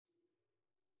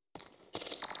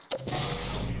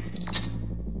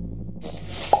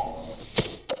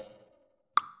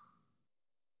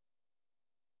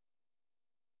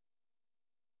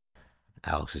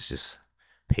Alex is just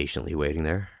patiently waiting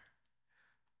there.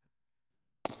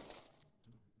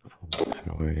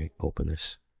 How do I open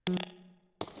this?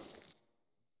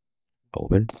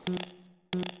 Open.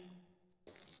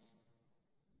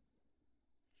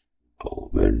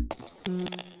 Open.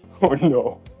 Oh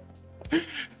no.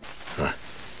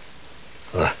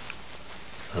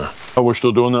 Oh, we're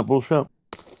still doing that bullshit?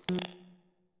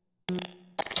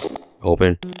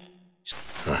 Open.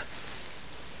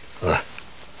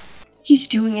 He's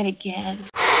doing it again.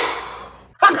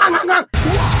 What if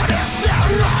they're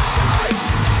right?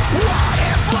 What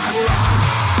if I'm wrong?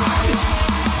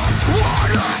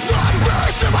 What if the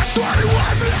best of my story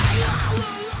was lying all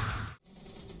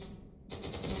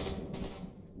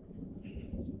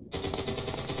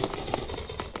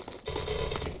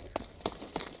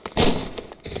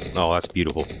along? Oh, that's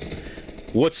beautiful.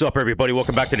 What's up, everybody?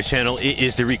 Welcome back to the channel. It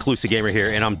is the Reclusive Gamer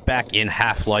here, and I'm back in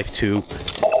Half-Life 2.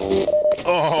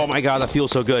 Oh my god, that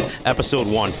feels so good. Episode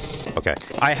 1. Okay.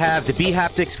 I have the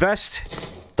bHaptics vest,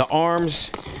 the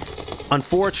arms.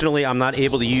 Unfortunately, I'm not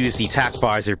able to use the tack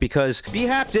visor because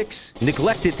bHaptics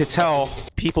neglected to tell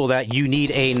people that you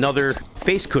need another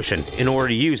face cushion in order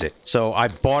to use it. So I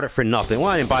bought it for nothing. Well,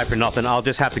 I didn't buy it for nothing. I'll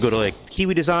just have to go to like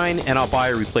Kiwi Design and I'll buy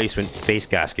a replacement face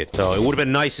gasket. So it would have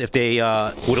been nice if they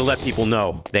would have let people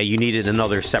know that you needed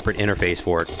another separate interface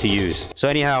for it to use. So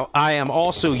anyhow, I am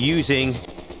also using...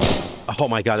 Oh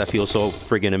my god, that feels so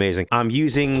friggin' amazing. I'm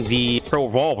using the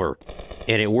ProVolver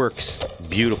and it works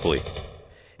beautifully.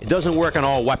 It doesn't work on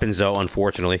all weapons, though,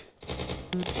 unfortunately.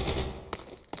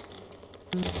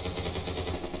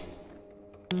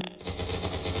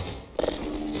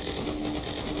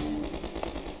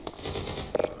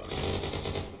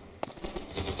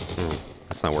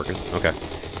 That's not working. Okay.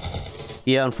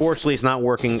 Yeah, unfortunately, it's not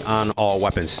working on all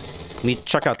weapons. Let me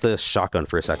check out the shotgun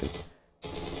for a second.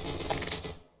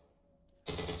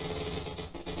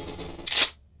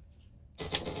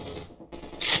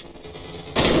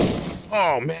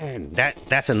 Oh man,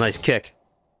 that's a nice kick.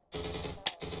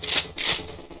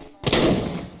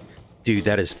 Dude,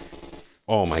 that is...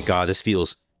 Oh my god, this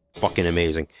feels fucking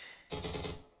amazing.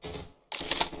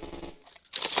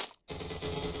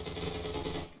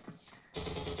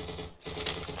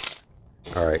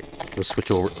 Alright, let's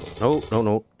switch over. No, no,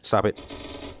 no, stop it.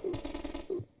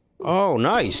 Oh,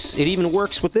 nice. It even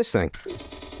works with this thing.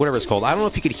 Whatever it's called. I don't know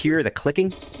if you could hear the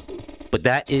clicking. But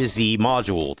that is the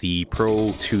module, the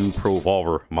Pro 2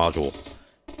 ProVolver module.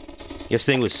 This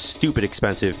thing was stupid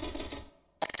expensive.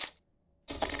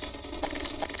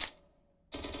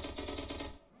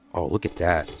 Oh, look at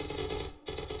that.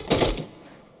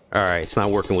 Alright, it's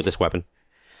not working with this weapon.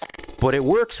 But it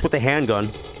works with the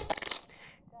handgun.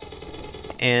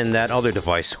 And that other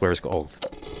device. Where's... Oh,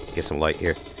 get some light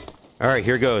here. Alright,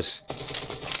 here goes.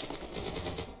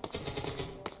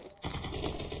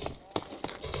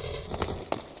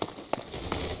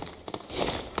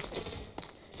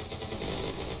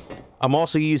 I'm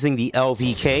also using the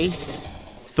LVK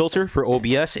filter for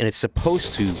OBS, and it's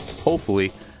supposed to,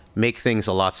 hopefully, make things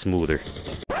a lot smoother.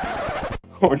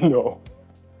 Oh no.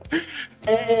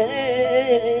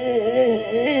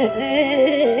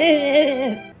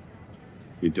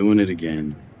 You're doing it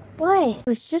again. Why? It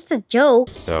was just a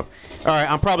joke. So, alright,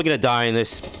 I'm probably gonna die in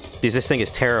this, because this thing is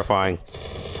terrifying.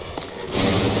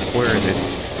 Where is it?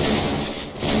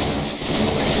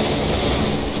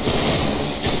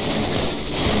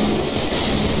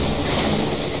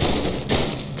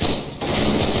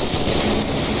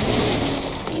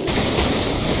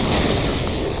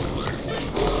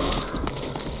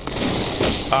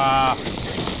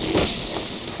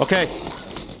 Okay.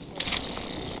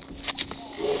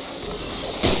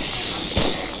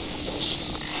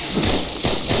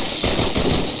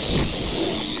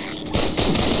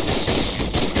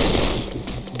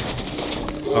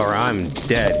 Or I'm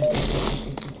dead.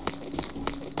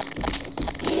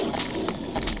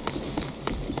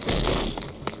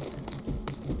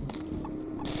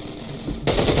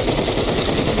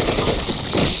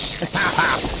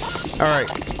 All right,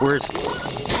 where's...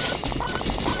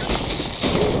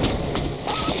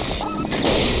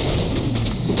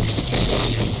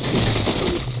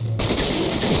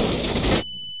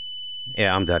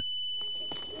 Yeah, I'm dead.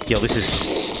 Yo, this is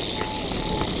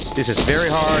very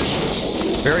hard.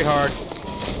 Very hard.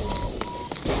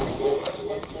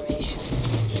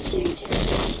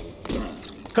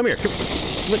 Come here. Come,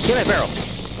 get that barrel.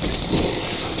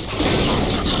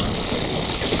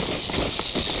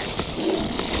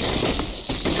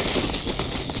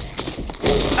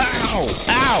 Ow!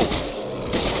 Ow!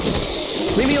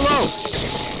 Leave me alone!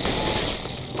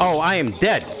 Oh, I am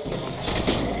dead.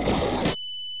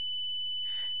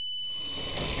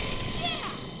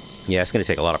 Yeah, it's gonna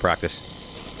take a lot of practice.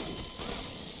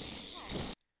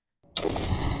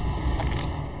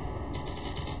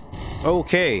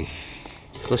 Okay,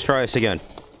 let's try this again.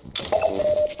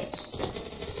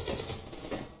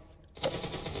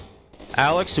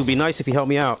 Alex, it would be nice if you help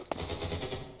me out.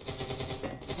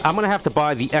 I'm gonna have to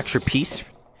buy the extra piece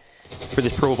for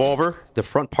this ProVolver, the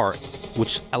front part,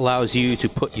 which allows you to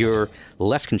put your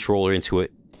left controller into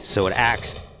it, so it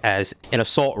acts as an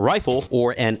assault rifle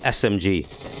or an SMG.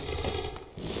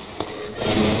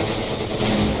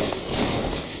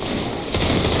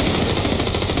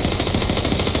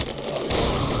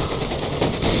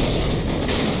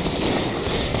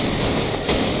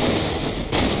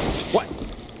 What?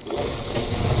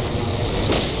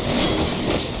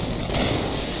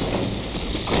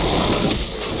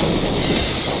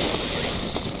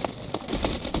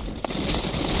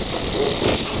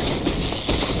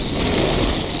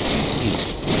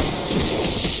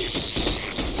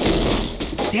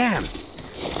 Damn!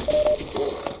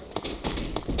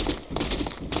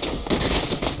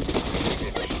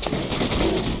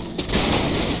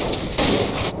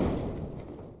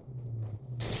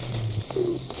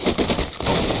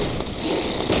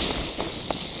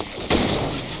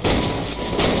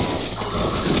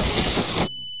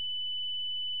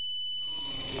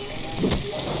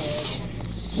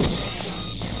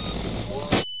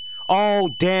 Oh,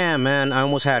 damn, man. I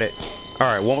almost had it.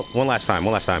 Alright, one last time,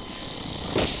 one last time.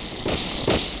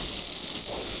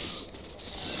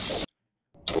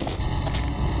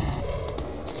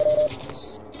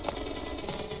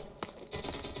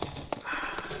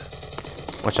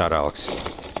 Watch out, Alex.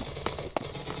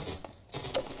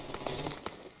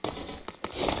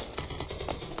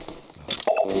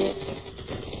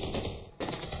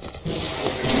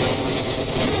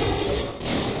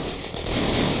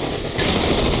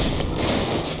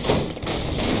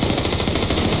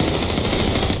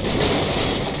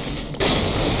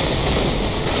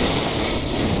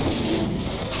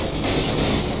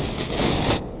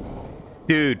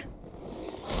 Dude.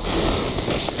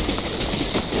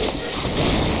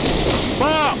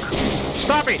 Fuck!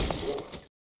 Stop it!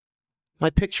 My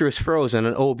picture is frozen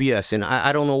on OBS, and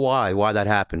I don't know why that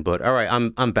happened, but alright,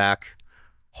 I'm back.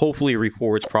 Hopefully it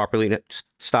records properly.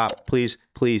 Stop, please,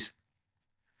 please.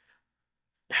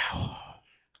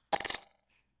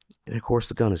 And of course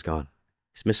the gun is gone.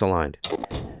 It's misaligned.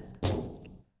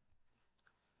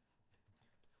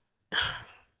 I'm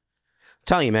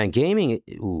telling you, man, gaming...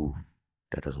 Ooh,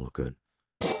 that doesn't look good.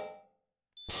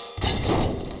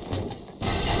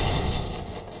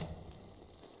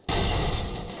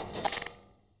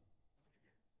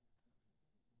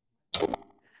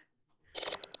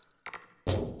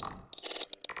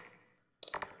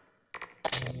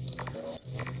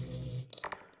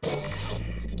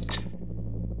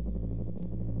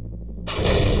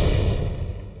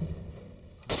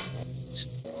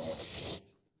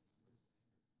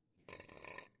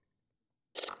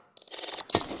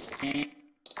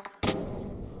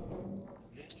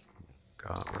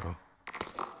 God, bro.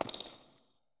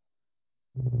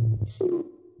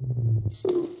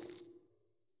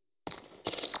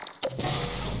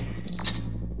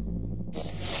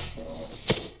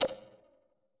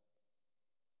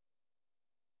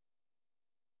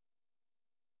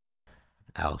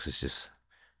 Alex is just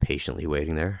patiently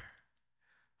waiting there.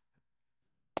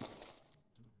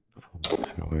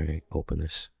 How do I open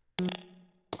this?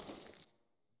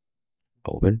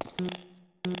 Open.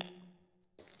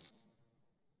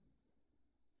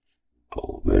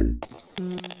 Open.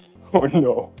 Oh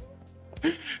no.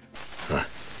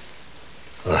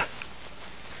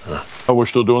 Oh, we're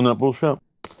still doing that bullshit?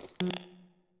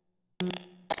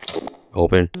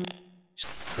 Open.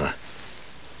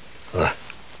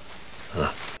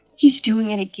 He's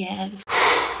doing it again.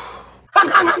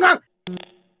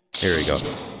 Here we go.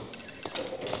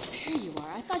 There you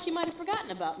are. I thought you might have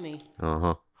forgotten about me.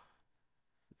 Uh-huh.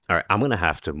 Alright, I'm gonna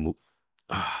have to move.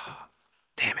 Oh,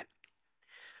 damn it.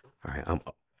 Alright, I'm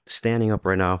standing up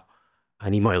right now. I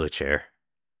need my other chair.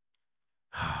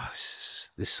 Oh,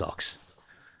 this sucks.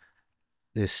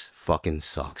 This fucking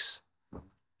sucks.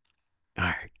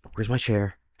 Alright, where's my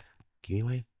chair? Give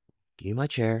me my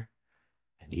chair.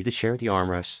 I need the chair with the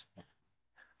armrest.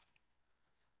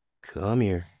 Come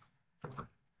here.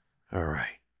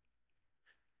 Alright.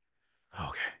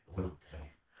 Okay.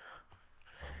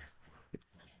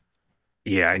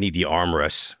 Yeah, I need the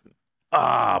armrest.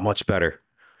 Ah, much better.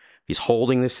 He's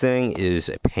holding this thing is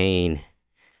a pain.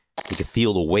 You can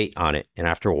feel the weight on it, and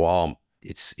after a while,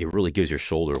 it really gives your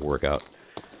shoulder a workout.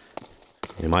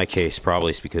 In my case,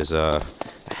 probably it's because I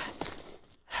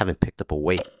haven't picked up a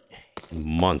weight in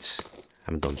months. I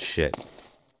haven't done shit.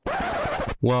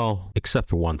 Well, except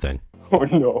for one thing. Oh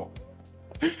no.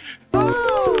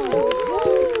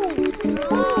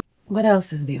 What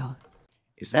else is new?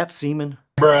 Is that semen?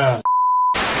 Bruh.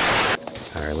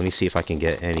 Alright, let me see if I can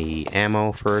get any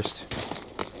ammo first.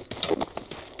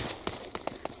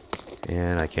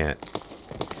 And I can't.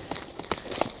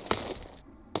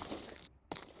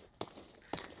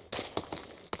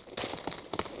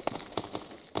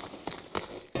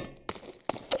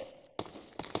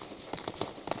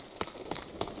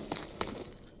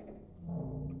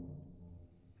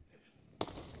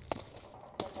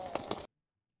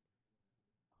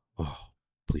 Oh,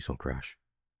 please don't crash.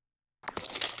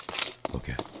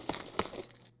 Okay.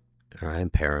 I'm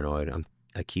paranoid.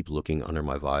 I keep looking under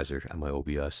my visor at my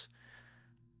OBS.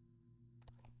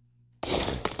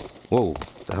 Whoa,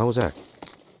 what the hell was that?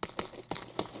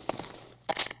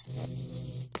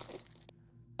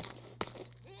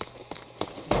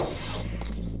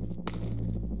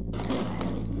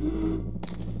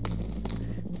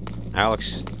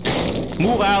 Alex.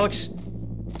 Move, Alex!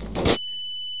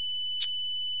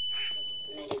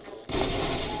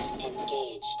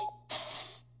 Engaged.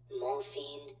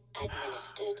 Morphine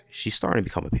administered. She's starting to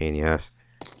become a pain in the ass.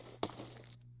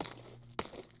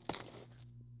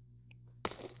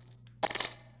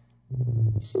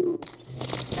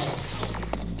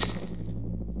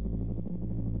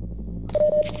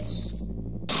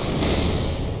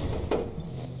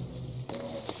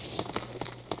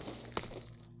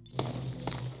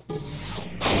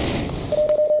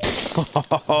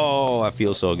 Oh, that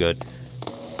feels so good.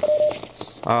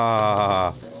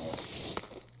 Ah.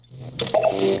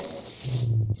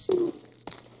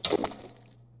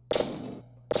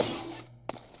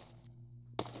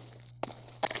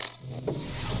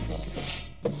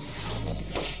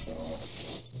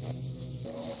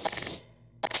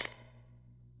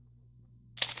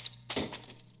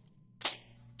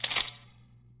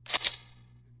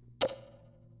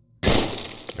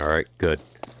 All right, good.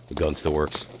 The gun still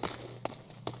works.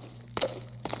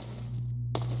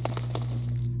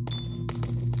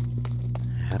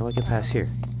 How do I get past here?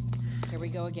 Here we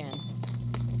go again.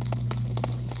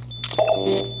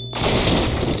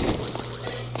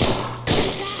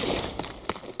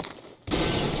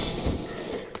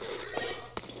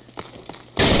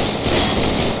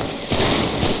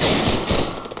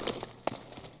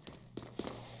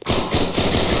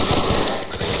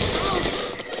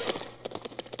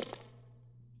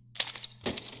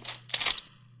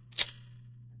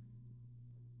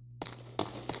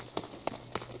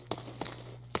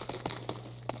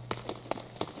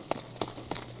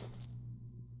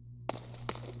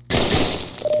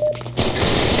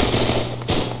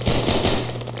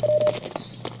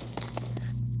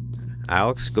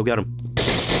 Alex, go get him.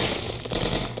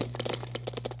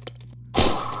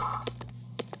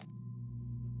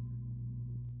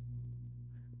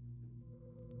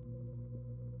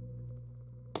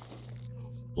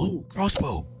 Ooh,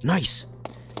 crossbow. Nice.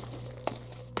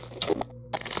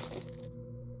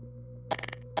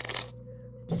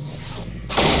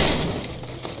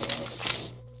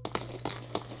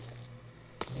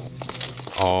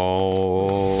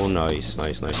 Oh, nice,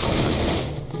 nice, nice, nice, nice.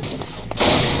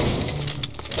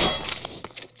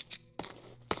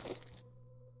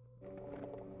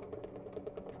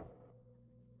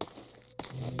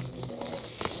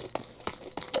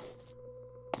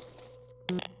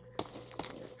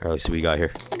 Alright, let's see what we got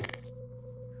here.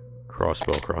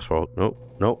 Crossbow, crossbow.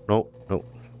 Nope, nope, nope, nope.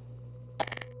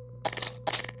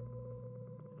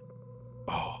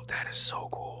 Oh, that is so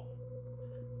cool.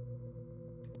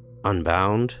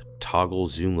 Unbound, toggle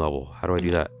zoom level. How do I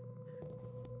do that?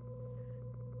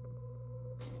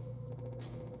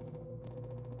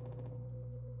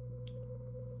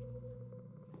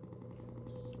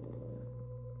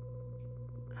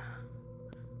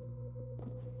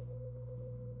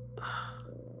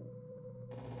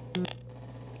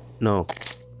 No,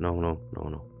 no, no, no,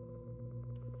 no.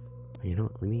 You know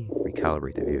what? Let me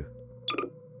recalibrate the view.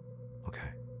 Okay.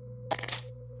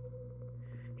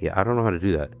 Yeah, I don't know how to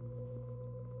do that.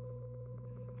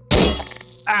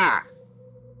 Ah!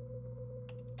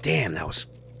 Damn, that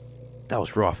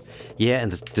was rough. Yeah,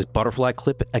 and this butterfly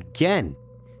clip again.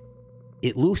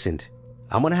 It loosened.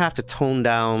 I'm gonna have to tone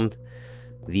down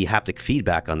the haptic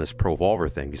feedback on this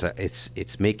ProVolver thing because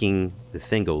it's making the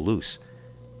thing go loose.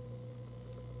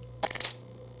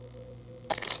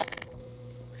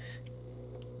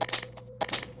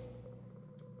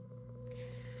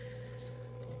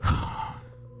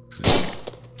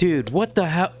 Dude, what the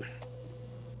hell?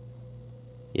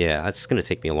 Yeah, it's gonna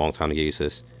take me a long time to get used to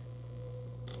this.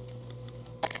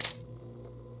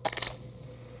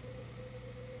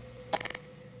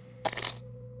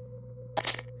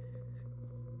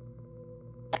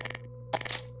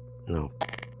 No.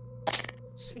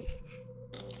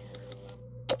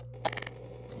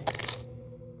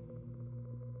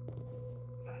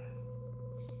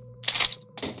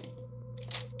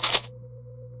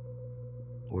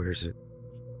 Where is it?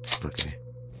 Okay.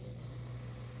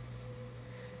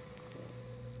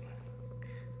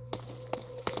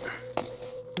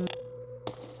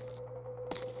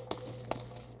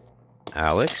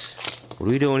 Alex? What are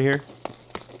we doing here?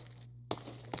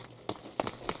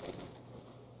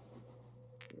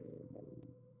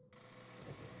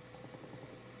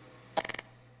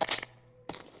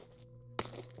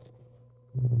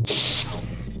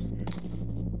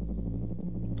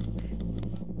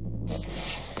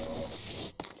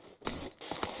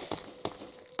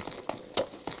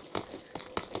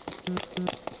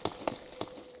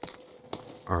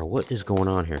 Alright, what is going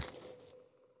on here?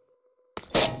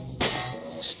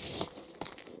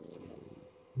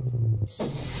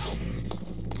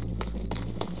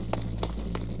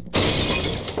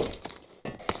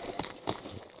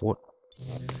 What?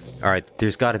 Alright,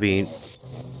 there's gotta be...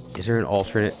 Is there an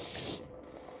alternate?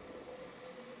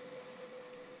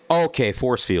 Okay,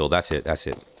 force field. That's it, that's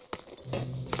it.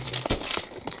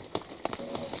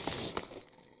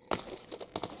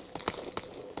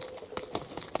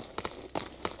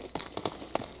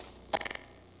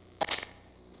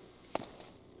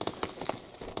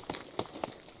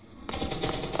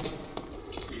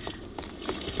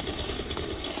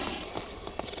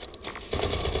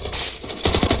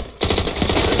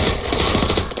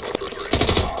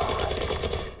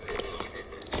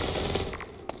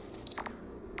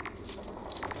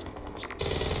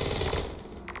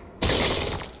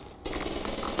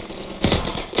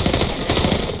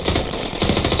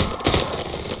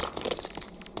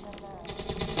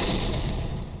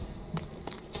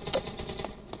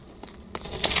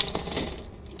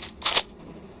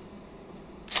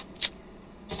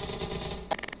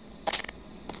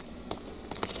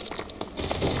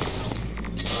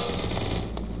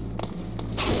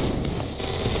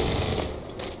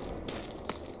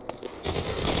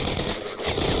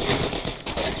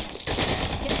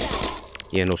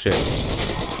 Yeah, no shit.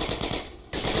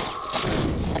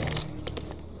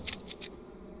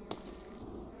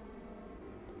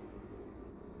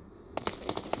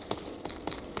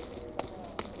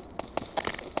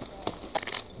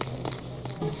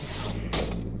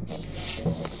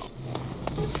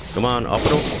 Come on, up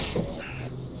and over.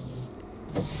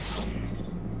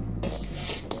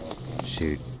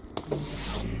 Shoot.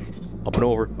 Up and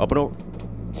over, up and over.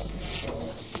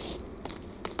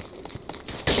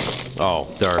 Oh,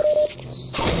 darn.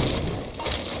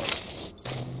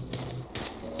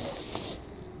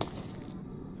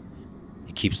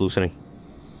 It keeps loosening.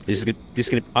 This is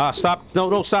gonna, stop.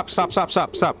 No, stop.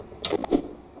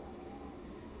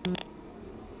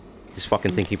 This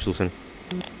fucking thing keeps loosening.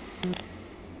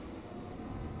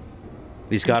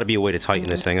 There's gotta be a way to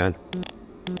tighten this thing on.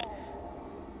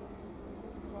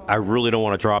 I really don't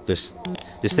want to drop this.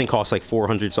 This thing costs like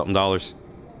 $400 something.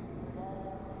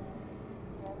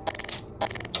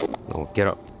 No, get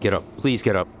up, please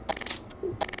get up.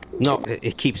 No,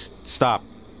 it keeps, stop.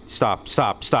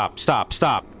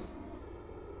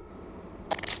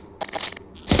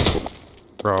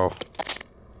 Bro.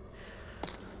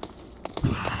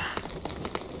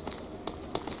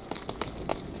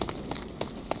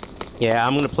 Yeah,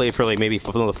 I'm gonna play for like maybe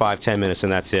for another 5-10 minutes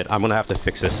and that's it. I'm gonna have to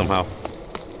fix this somehow.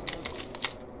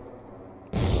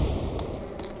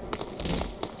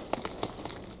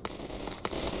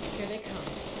 Here they come.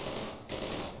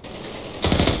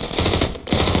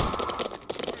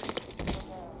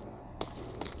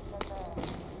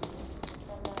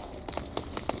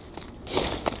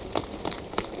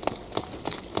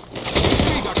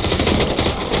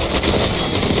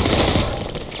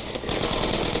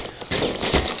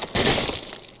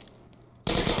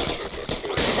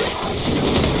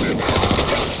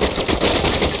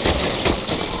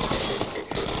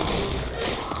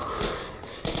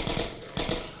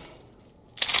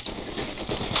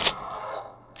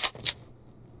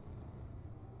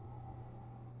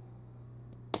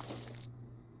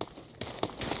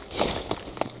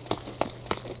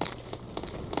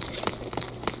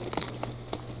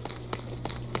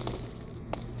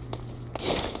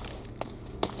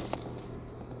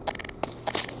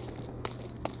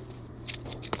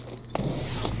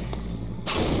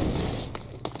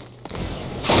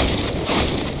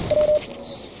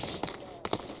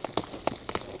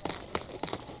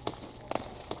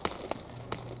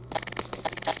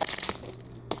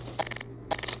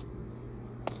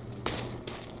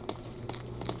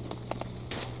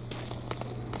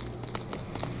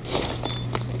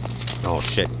 Oh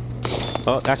shit.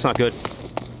 Oh, that's not good.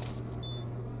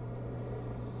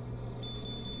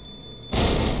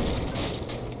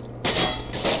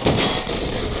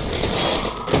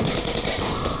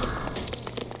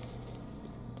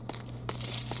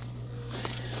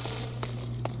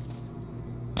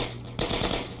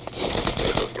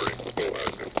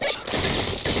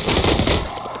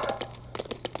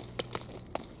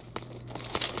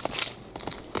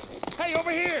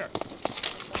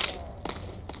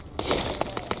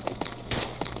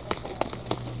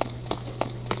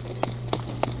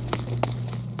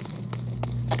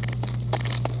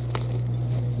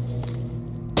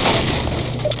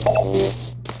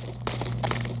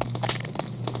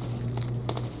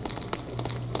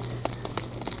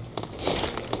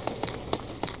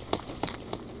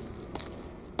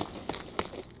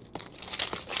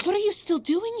 still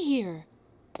doing here?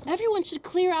 Everyone should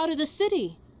clear out of the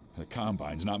city. The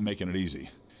Combine's not making it easy.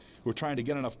 We're trying to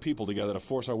get enough people together to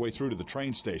force our way through to the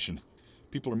train station.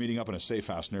 People are meeting up in a safe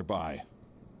house nearby.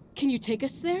 Can you take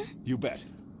us there? You bet.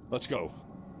 Let's go.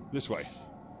 This way.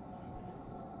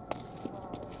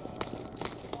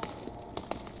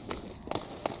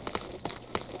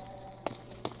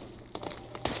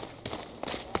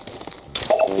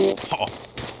 Oh.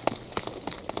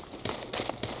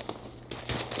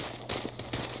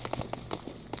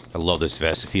 I love this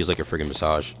vest. It feels like a friggin'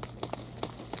 massage.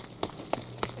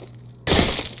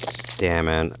 Damn,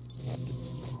 man.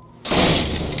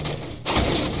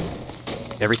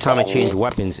 Every time I change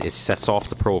weapons, it sets off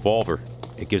the ProVolver.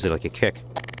 It gives it like a kick.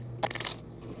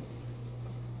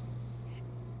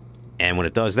 And when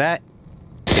it does that...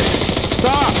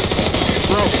 Stop!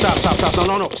 Bro, stop, stop, stop. No,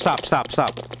 no, no. Stop, stop,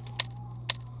 stop.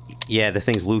 Yeah, the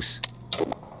thing's loose.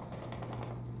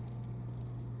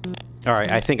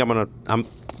 Alright, I think I'm gonna...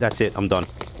 That's it. I'm done.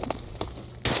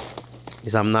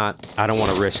 Because I don't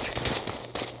want to risk...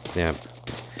 Yeah.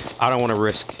 I don't want to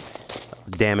risk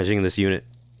damaging this unit.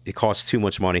 It costs too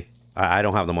much money. I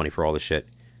don't have the money for all this shit.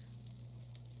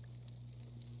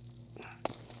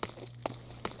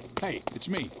 Hey, it's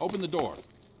me. Open the door.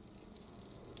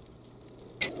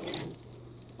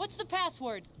 What's the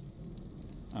password?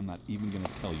 I'm not even gonna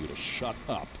tell you to shut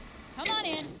up. Come on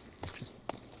in.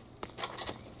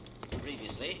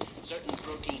 Previously, certain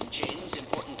protein chains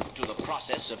important to the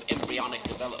process of embryonic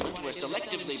development were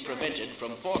selectively prevented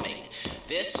from forming.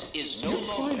 This is no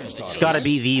longer the It's got to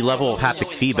be the level of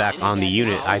haptic feedback on the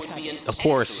unit. Of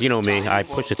course, you know me, I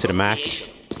push it to the max.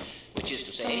 Which is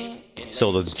to say,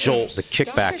 So the jolt, the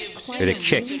kickback, or the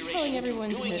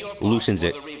kick, loosens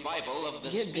it.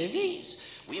 Get busy?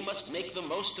 We must make the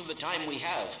most of the time we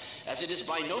have, as it is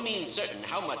by no means certain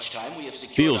how much time we have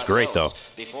secured. Feels great though.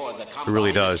 Before the It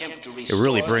really does. It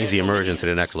really brings the immersion to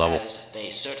the next level. As they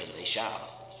certainly shall.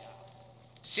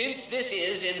 Since this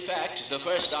is, in fact, the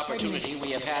first opportunity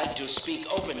we have had to speak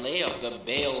openly of the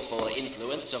baleful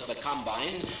influence of the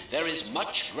Combine, there is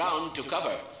much ground to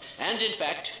cover. And in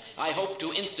fact, I hope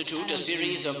to institute a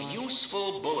series of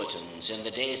useful bulletins in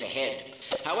the days ahead.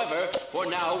 However, for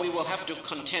now we will have to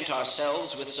content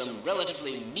ourselves with some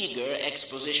relatively meager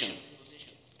exposition.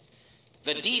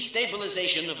 The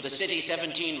destabilization of the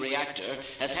City-17 reactor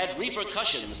has had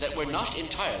repercussions that were not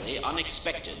entirely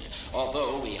unexpected,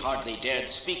 although we hardly dared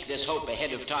speak this hope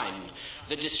ahead of time.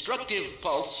 The destructive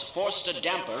pulse forced a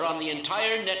damper on the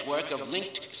entire network of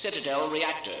linked Citadel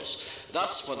reactors.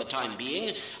 Thus, for the time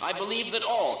being, I believe that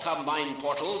all Combine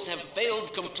portals have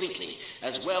failed completely,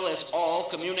 as well as all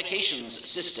communications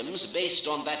systems based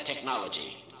on that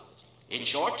technology. In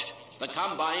short, the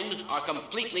Combine are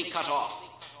completely cut off.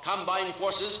 Combine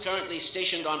forces currently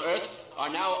stationed on Earth are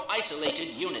now isolated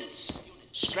units,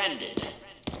 stranded.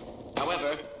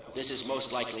 However, this is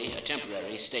most likely a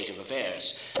temporary state of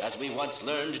affairs. As we once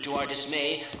learned to our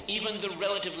dismay, even the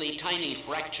relatively tiny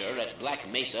fracture at Black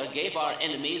Mesa gave our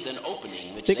enemies an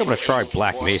opening. I think I'm going to try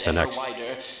Black Mesa next.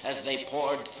 As they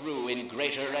poured through in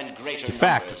greater and greater In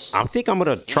fact, I think I'm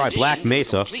going to try Black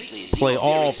Mesa, play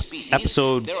all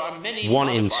episode 1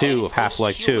 and 2 of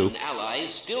Half-Life 2,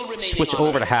 switch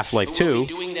over to Half-Life 2,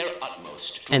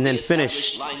 and then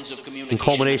finish in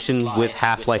culmination with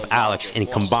Half-Life Alyx and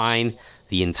combine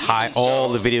all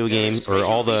the video game, or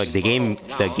all the gaming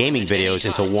videos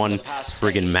into one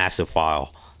friggin' massive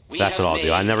file. That's what I'll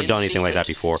do. I've never done anything like that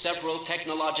before.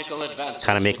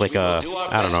 Kind of make like a,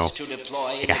 I don't know,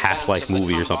 like a Half-Life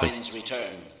movie or something.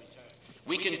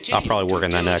 I'll probably work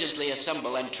on that next.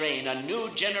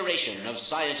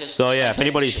 So yeah, if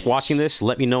anybody's watching this,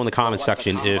 let me know in the comment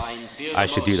section if I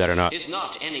should do that or not. Is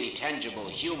not any tangible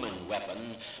human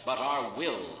weapon, but our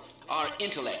will, our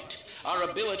intellect, our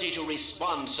ability to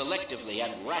respond selectively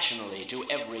and rationally to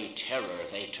every terror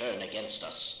they turn against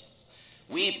us.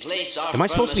 We place our Am I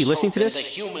supposed to be listening to this? The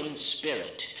human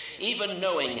spirit, even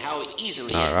knowing how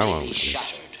easily it may be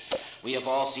shattered. We have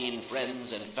all seen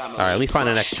friends and family. Alright, let me find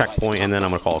the next checkpoint and then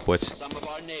I'm gonna call it quits. Some of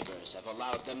our neighbors have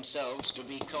allowed themselves to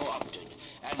be co-opted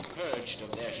and purged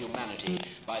of their humanity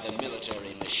by the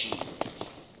military machine.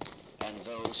 And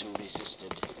those who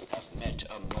resisted have met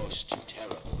a most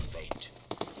terrible fate.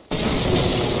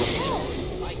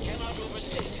 I cannot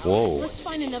overstate how Let's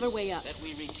find another way up. that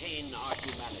we retain our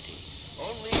humanity.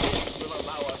 Only this will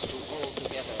allow us to hold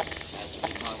together as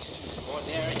we must for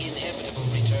their inevitable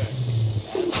return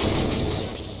and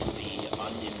certain to be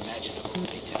unimaginable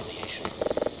retaliation.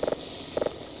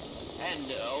 And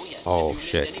yes, if you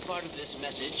shit. miss any part of this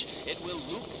message, it will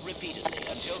loop repeatedly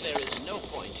until there is no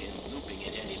point in looping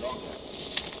it any longer.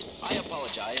 I apologize.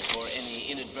 apologize for any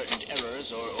inadvertent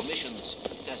errors or omissions.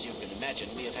 As you can imagine,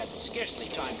 we have had scarcely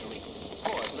time to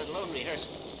record, let alone rehearse.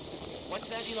 What's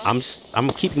that, Eli? I'm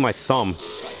keeping my thumb.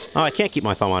 Oh, I can't keep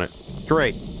my thumb on it.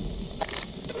 Great.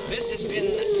 This has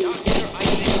been Dr.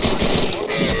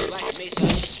 Isaac Black Mesa.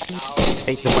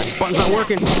 Hey, the button's not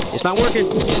working. It's not working.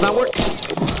 It's not working.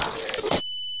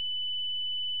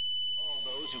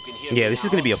 Yeah, this is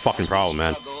gonna be a fucking problem,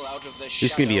 man. This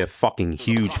is gonna be a fucking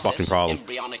huge fucking problem.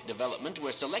 Embryonic development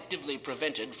were selectively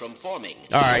prevented from forming.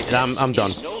 All right, I'm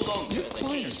done. No longer the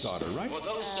case.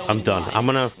 I'm done. I'm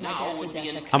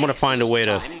gonna find a way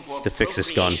to fix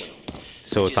this gun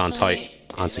so it's on tight,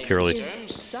 on securely.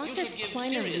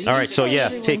 All right, so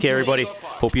yeah, take care, everybody.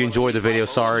 Hope you enjoyed the video.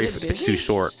 Sorry if it's too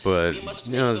short, but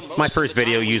you know, it's my first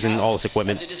video using all this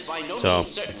equipment, so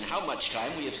it's,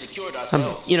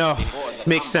 you know,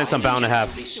 makes sense. I'm bound to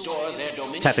have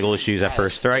technical issues at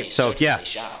first. All right, so yeah,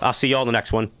 I'll see y'all in the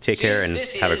next one. Take care and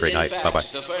have a great night. Bye bye.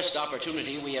 The first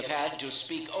opportunity we have had to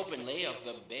speak openly of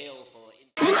the baleful.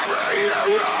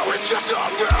 It's just a